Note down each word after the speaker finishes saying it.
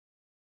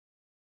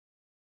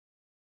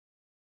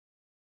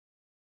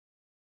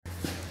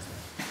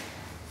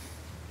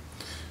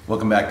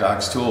Welcome back to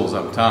Ox Tools.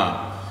 I'm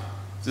Tom.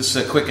 This is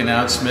a quick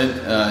announcement.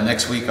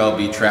 Next week I'll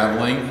be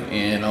traveling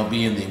and I'll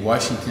be in the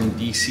Washington,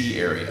 D.C.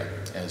 area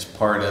as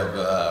part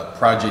of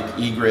Project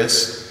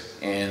Egress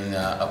and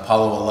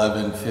Apollo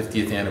 11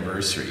 50th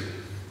anniversary.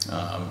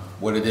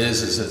 What it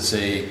is it's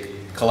a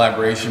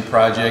collaboration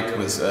project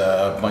with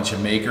a bunch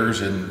of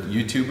makers and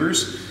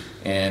YouTubers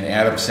and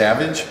Adam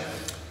Savage.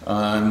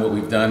 And what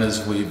we've done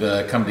is we've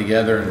come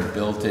together and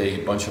built a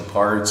bunch of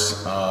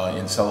parts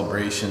in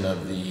celebration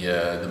of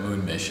the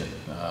moon mission,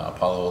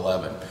 Apollo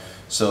 11.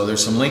 So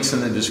there's some links in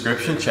the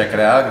description. Check it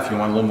out if you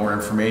want a little more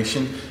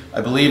information.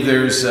 I believe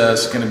there's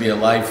going to be a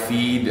live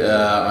feed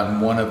on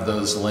one of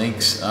those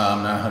links.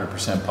 I'm not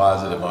 100%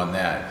 positive on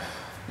that.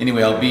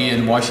 Anyway, I'll be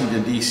in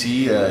Washington,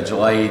 D.C.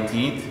 July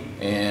 18th,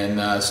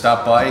 and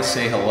stop by,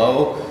 say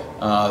hello.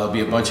 There'll be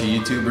a bunch of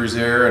YouTubers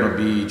there, and it'll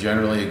be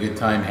generally a good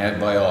time had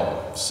by all.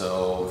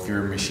 So if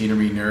you're a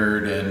machinery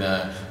nerd and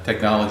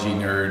technology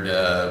nerd,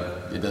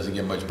 it doesn't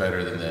get much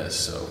better than this.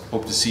 So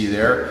hope to see you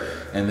there,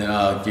 and then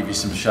I'll give you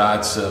some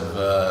shots of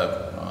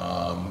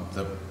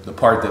the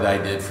part that I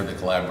did for the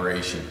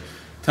collaboration.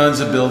 Tons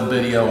of build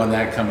video on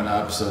that coming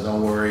up, so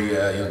don't worry,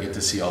 you'll get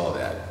to see all of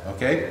that.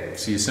 Okay,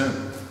 see you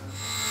soon.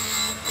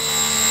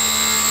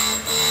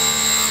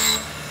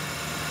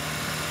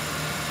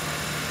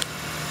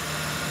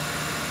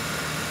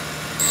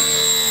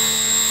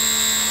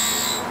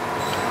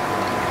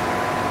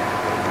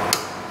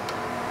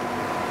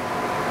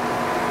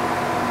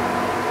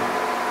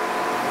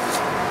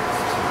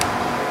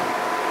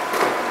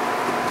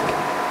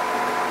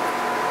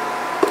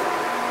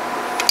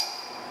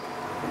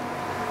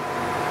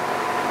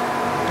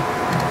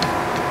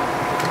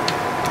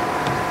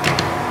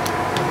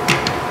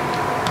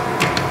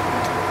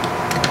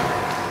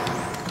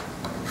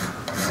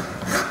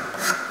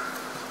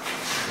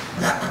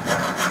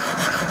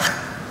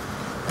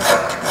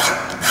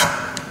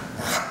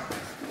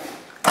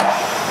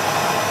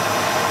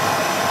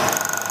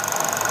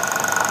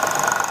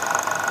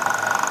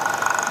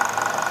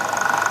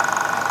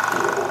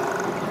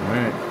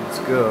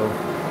 Go.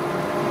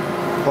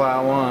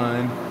 Plow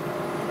on.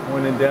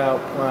 When in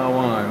doubt, plow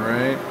on,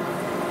 right?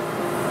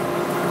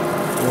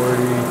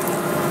 40.